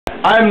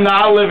I'm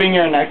not living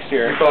here next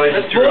year.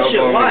 That's bullshit.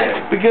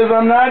 Why? Because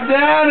I'm not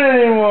down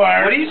anymore.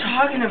 What are you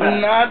talking about?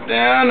 I'm not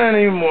down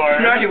anymore.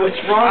 Rocky, what's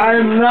wrong?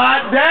 I'm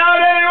not down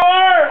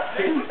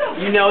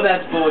anymore! You know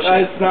that's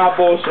bullshit. It's not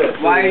bullshit.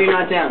 Why are you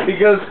not down?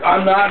 Because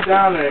I'm not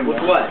down anymore.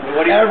 With what?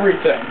 What are you?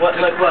 Everything. What?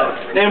 Like what?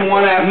 Name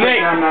one aspect Nick,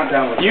 I'm not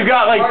down with. You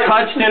got like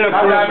touched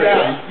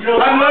inappropriately.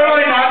 I'm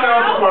literally not down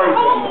with parties.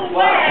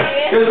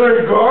 Because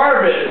they're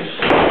garbage.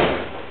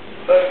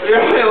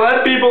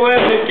 Let people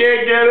in that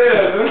can't get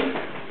in.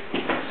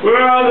 Where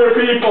are other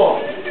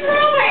people?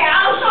 Throw my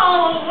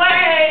alcohol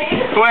away.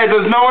 Wait,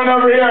 there's no one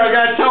over here. I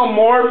gotta tell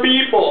more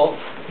people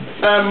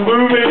that I'm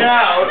moving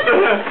out.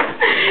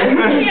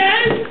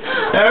 Yes.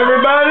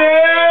 Everybody!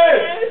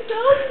 I'm so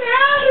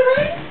mad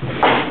right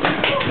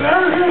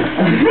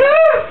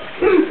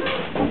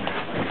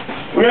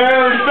We're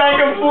on the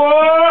second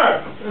floor!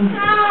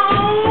 now.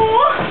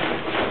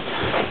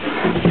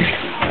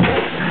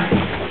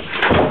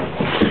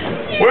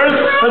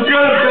 Let's go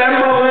to Ben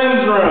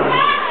Berlin's room.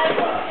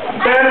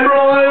 Ben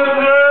Berlin's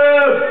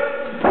room!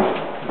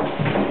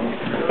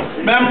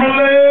 Ben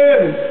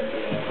Berlin!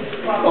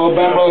 Oh,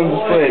 Ben Berlin's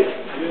asleep.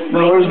 No,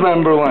 where's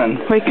Ben Berlin?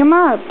 Wake him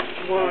up.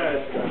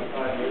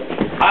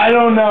 I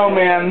don't know,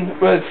 man,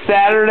 but it's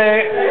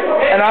Saturday,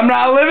 and I'm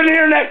not living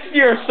here next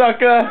year,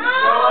 sucker.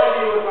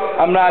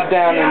 I'm not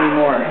down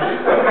anymore.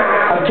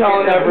 I'm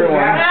telling everyone.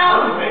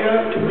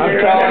 I'm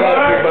telling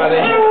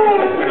everybody.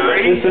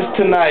 This is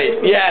tonight.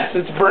 Yes,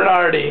 it's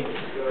Bernardi.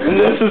 And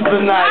this is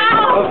the night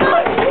of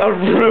a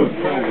roof.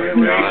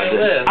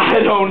 I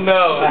don't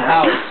know. A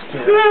house.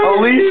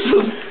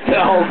 Elise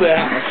fell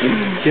down.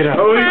 Get up.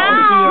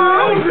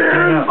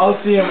 I'll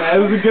see him.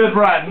 It was a good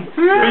run.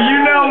 But you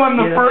know when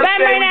the first Ben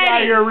day we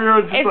got here, we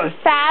were just It's like...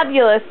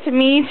 fabulous to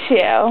meet you.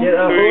 Get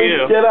up. Who are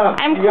you? Get up.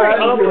 I'm You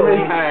gotta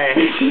Courtney. Hi.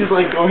 She's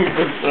like going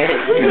for third.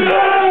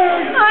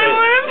 I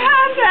want to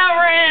pass out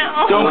right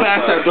now. Don't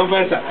pass out. Don't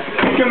pass out.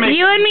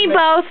 You and me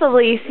both,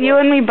 Elise. You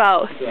and me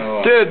both.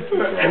 Dude,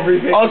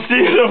 I'll see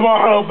you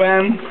tomorrow,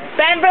 Ben.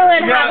 Ben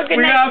Berlin, have a good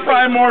We night. gotta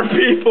find more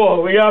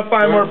people. We gotta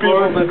find more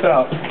people to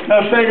tell.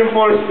 Now, second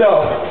floor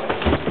still.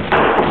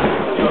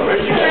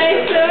 Can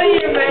I show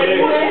you my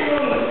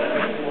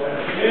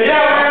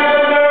Yeah, we're on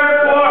the third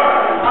floor.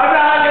 I'm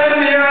not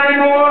living here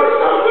anymore.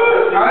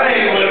 I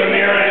ain't living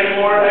here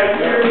anymore next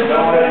year.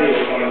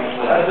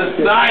 I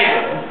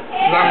decided.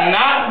 I'm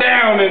not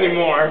down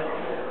anymore.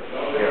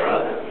 You're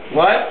up.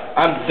 What?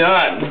 I'm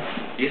done.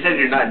 You said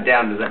you're not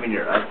down. Does that mean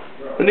you're up?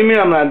 What do you mean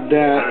I'm not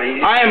down?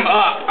 I am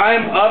up. I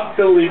am up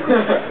to leave.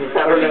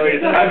 I don't know what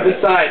you're talking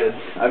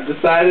I've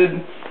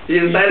decided. He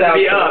decided to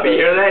be up. You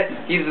hear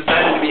that? He's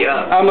decided to be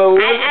up. I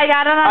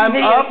got it on I'm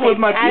video. up with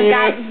my I've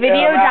got penis,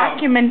 video and I'm out.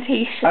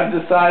 documentation. I've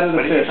decided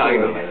What are you talking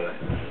about, by officially. the way?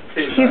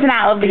 He's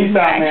not living Peace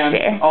here out, next man.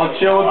 year. I'll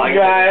chill with you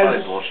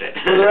guys Bullshit.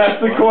 for the rest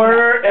of the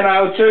quarter, and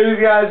I will show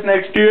you guys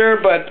next year,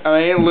 but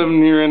I ain't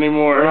living here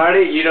anymore.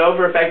 Alrighty, you know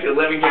for a fact you're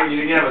living here,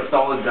 you're gonna have a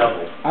solid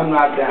double. I'm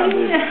not down,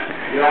 dude. I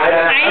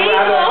need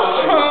to go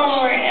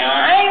home right now.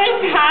 I'm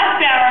just passed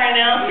out right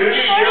now.